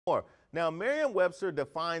More. Now, Merriam-Webster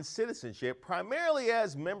defines citizenship primarily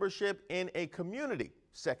as membership in a community,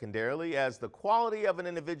 secondarily as the quality of an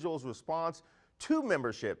individual's response to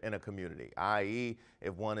membership in a community, i.e.,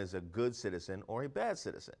 if one is a good citizen or a bad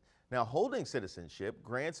citizen. Now, holding citizenship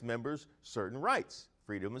grants members certain rights,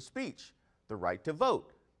 freedom of speech, the right to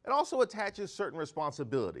vote. It also attaches certain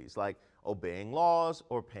responsibilities like obeying laws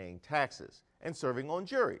or paying taxes and serving on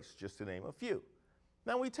juries, just to name a few.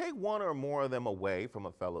 Now, we take one or more of them away from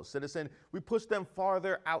a fellow citizen, we push them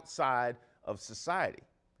farther outside of society.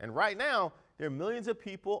 And right now, there are millions of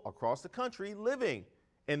people across the country living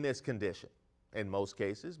in this condition, in most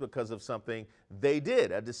cases because of something they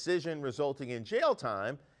did, a decision resulting in jail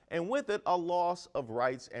time, and with it, a loss of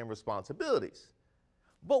rights and responsibilities.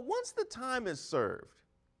 But once the time is served,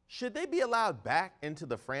 should they be allowed back into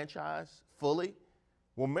the franchise fully?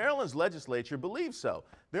 Well, Maryland's legislature believes so.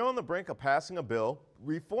 They're on the brink of passing a bill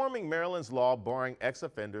reforming Maryland's law barring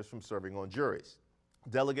ex-offenders from serving on juries.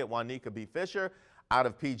 Delegate Juanita B. Fisher out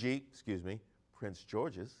of Prince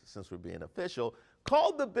George's, since we're being official,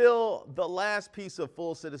 called the bill the last piece of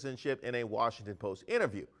full citizenship in a Washington Post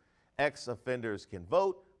interview. Ex-offenders can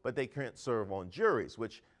vote, but they can't serve on juries,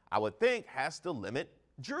 which I would think has to limit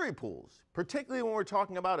jury pools, particularly when we're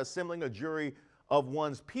talking about assembling a jury of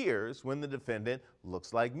one's peers when the defendant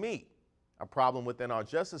looks like me. A problem within our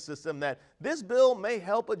justice system that this bill may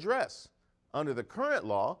help address. Under the current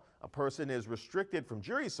law, a person is restricted from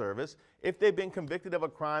jury service if they've been convicted of a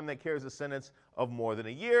crime that carries a sentence of more than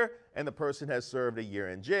a year and the person has served a year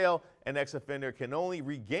in jail. An ex-offender can only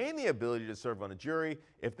regain the ability to serve on a jury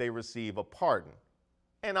if they receive a pardon.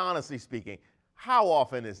 And honestly speaking, how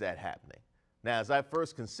often is that happening? Now, as I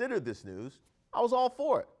first considered this news, I was all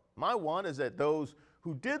for it. My one is that those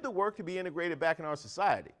who did the work to be integrated back in our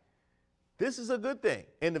society. This is a good thing,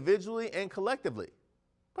 individually and collectively.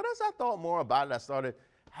 But as I thought more about it, I started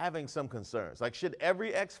having some concerns. Like, should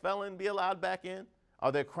every ex-felon be allowed back in?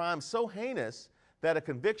 Are their crimes so heinous that a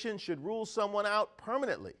conviction should rule someone out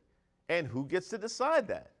permanently? And who gets to decide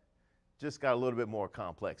that? Just got a little bit more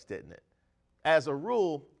complex, didn't it? As a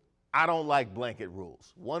rule, I don't like blanket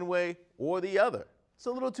rules, one way or the other. It's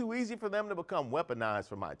a little too easy for them to become weaponized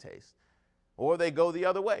for my taste. Or they go the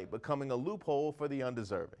other way, becoming a loophole for the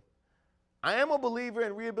undeserving. I am a believer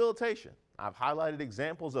in rehabilitation. I've highlighted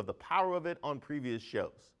examples of the power of it on previous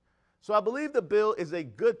shows. So I believe the bill is a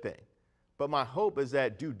good thing, but my hope is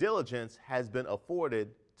that due diligence has been afforded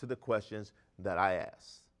to the questions that I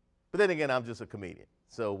asked. But then again, I'm just a comedian,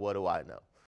 so what do I know?